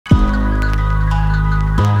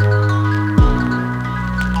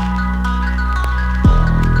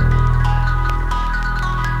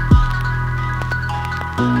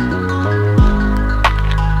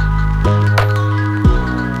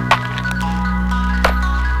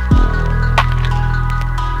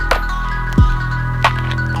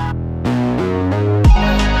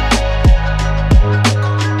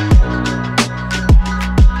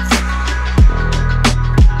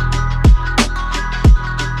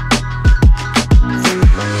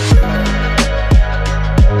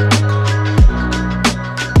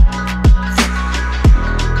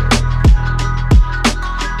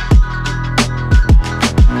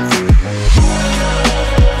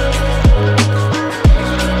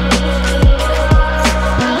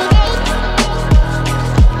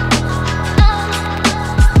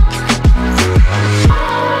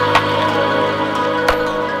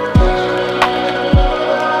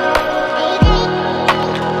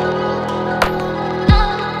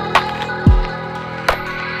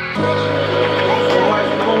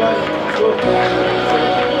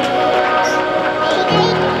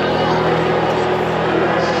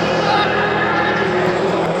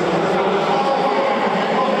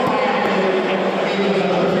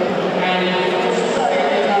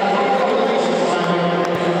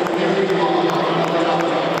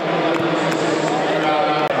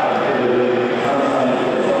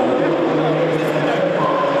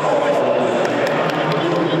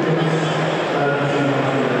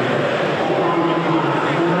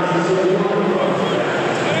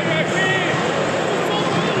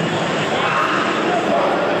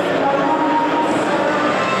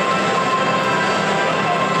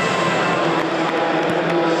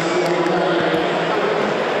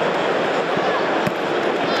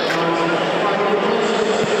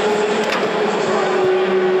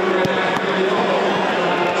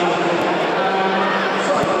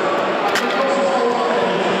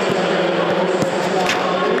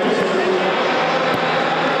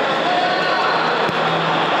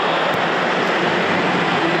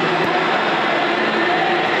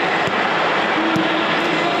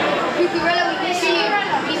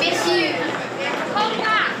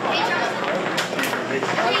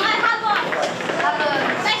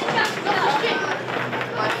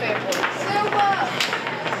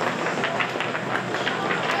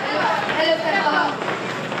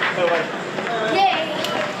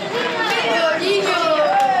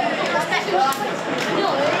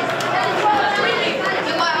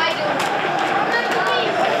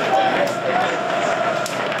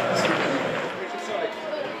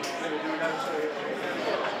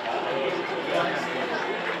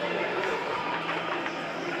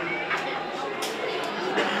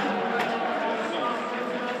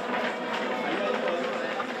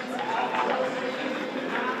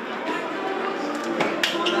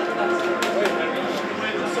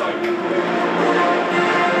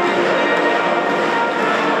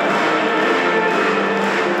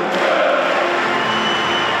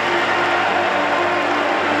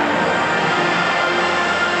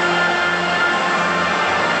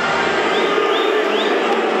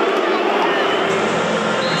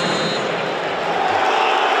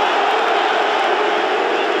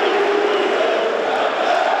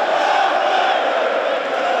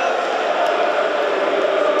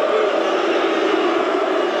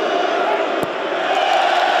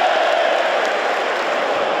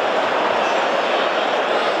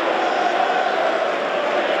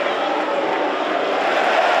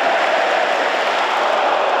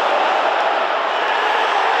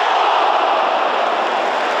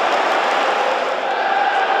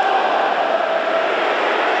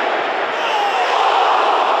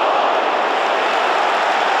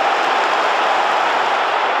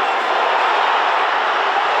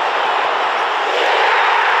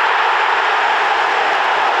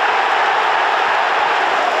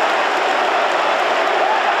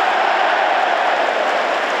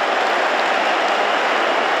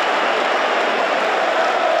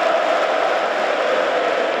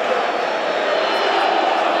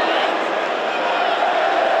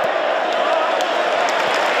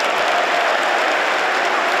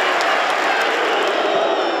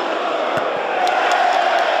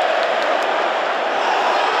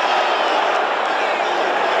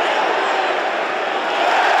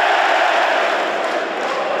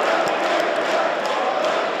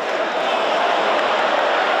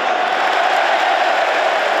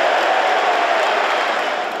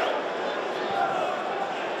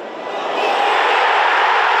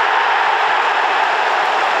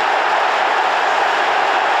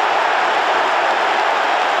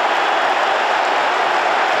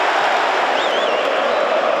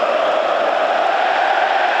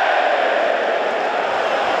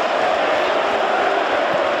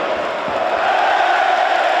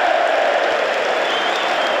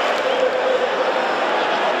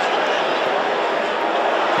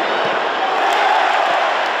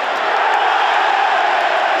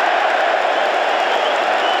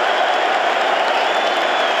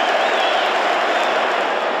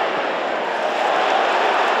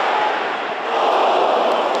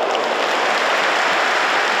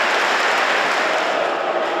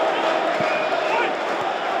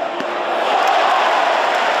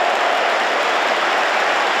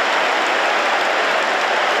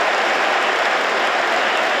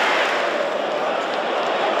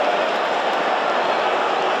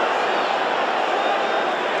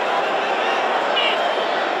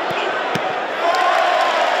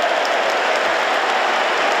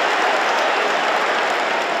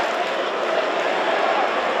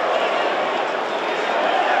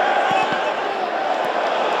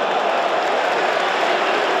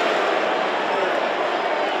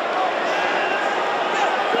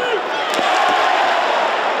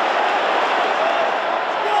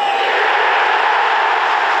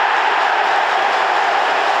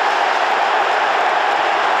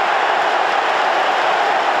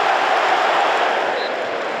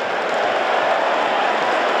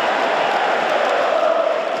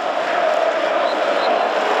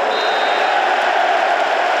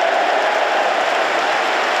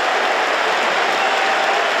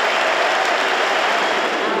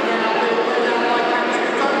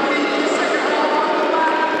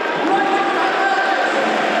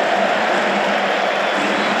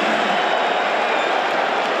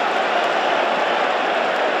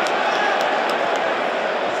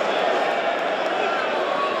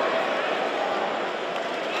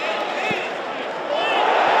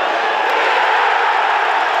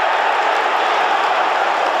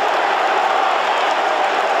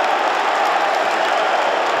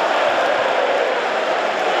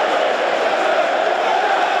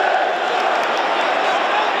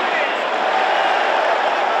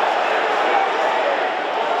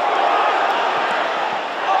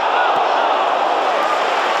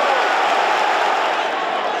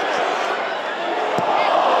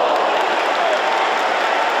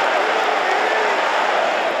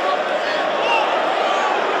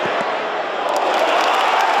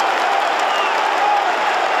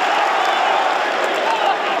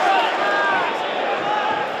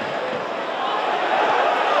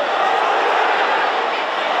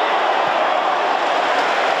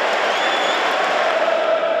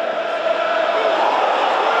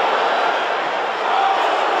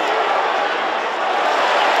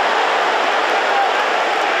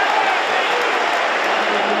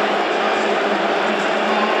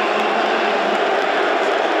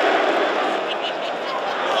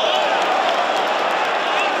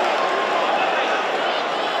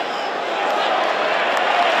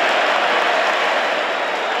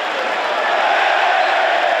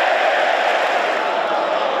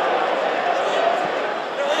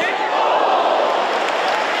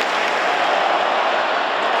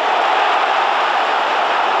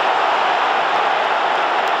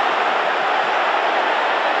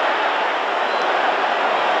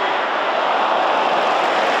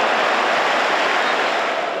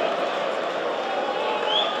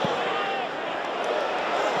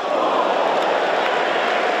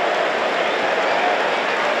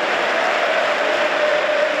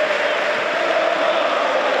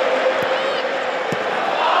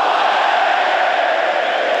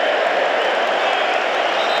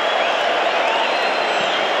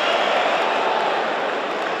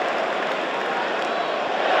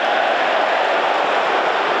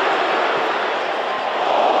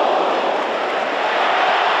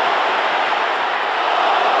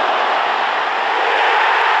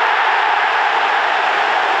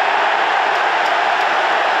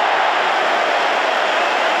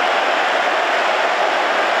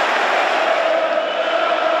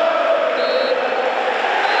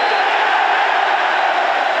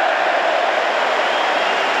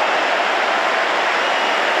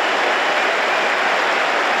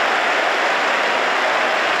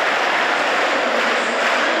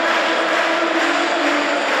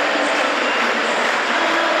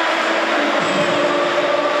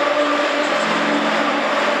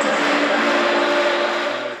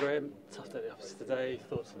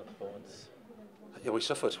Yeah, we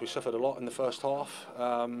suffered. We suffered a lot in the first half.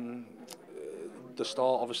 The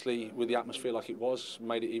start, obviously, with the atmosphere like it was,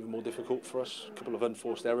 made it even more difficult for us. A couple of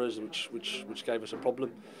unforced errors, which gave us a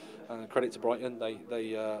problem. Credit to Brighton,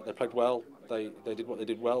 they played well. They did what they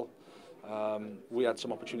did well. We had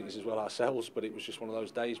some opportunities as well ourselves, but it was just one of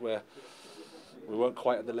those days where we weren't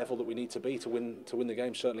quite at the level that we need to be to win the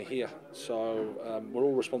game, certainly here. So we're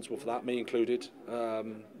all responsible for that, me included.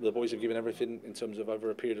 The boys have given everything in terms of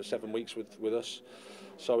over a period of 7 weeks with us.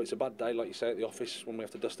 So it's a bad day, like you say, at the office when we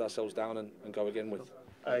have to dust ourselves down and go again with.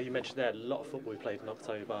 You mentioned there a lot of football we played in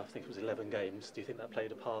October. I think it was 11 games. Do you think that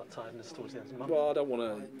played a part tiredness towards the end of the month? Well, I don't want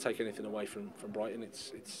to take anything away from Brighton.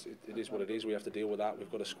 It is what it is. We have to deal with that.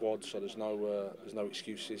 We've got a squad, so there's no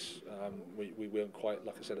excuses. We weren't quite,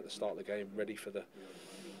 like I said at the start of the game, ready for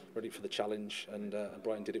the challenge, and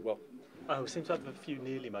Brighton did it well. We seem to have a few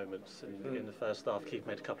nearly moments in the first half. Keith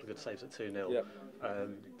made a couple of good saves at 2-0. Yep.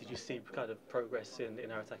 Did you see kind of progress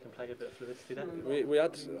in our attacking play, a bit of fluidity there? We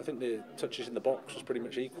had, I think the touches in the box was pretty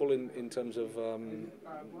much equal in terms of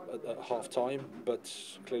at half time, but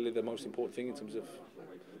clearly the most important thing in terms of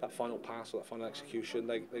that final pass or that final execution,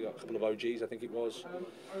 they got a couple of OGs, I think it was.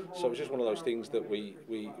 So it was just one of those things that we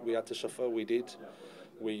had to suffer. We did.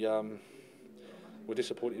 We're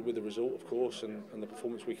disappointed with the result, of course, and the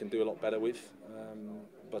performance we can do a lot better with.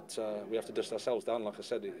 But we have to dust ourselves down. Like I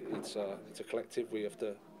said, it's a collective. We have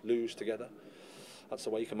to lose together. That's the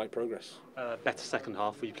way you can make progress. Better second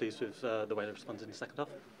half. Were you pleased with the way they responded in the second half?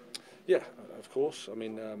 Yeah, of course. I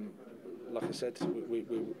mean, like I said,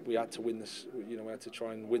 we had to win this. We had to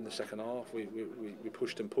try and win the second half. We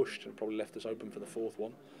pushed and probably left us open for the fourth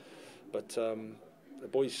one. But the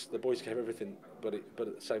boys gave everything. But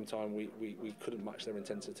at the same time, we couldn't match their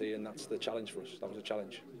intensity, and that's the challenge for us. That was a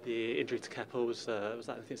challenge. The injury to Keppel, was that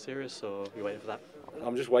anything serious, or are you waiting for that?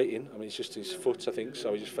 I'm just waiting. I mean, it's just his foot, I think,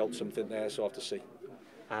 so he just felt something there, so I have to see.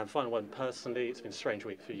 And final one, personally, it's been a strange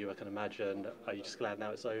week for you, I can imagine. Are you just glad now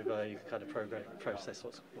it's over? You can kind of process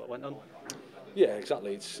what went on? Yeah,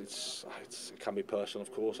 exactly. It can be personal,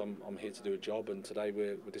 of course. I'm here to do a job, and today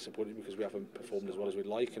we're disappointed because we haven't performed as well as we'd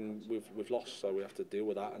like, and we've lost. So we have to deal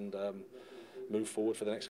with that and move forward for the next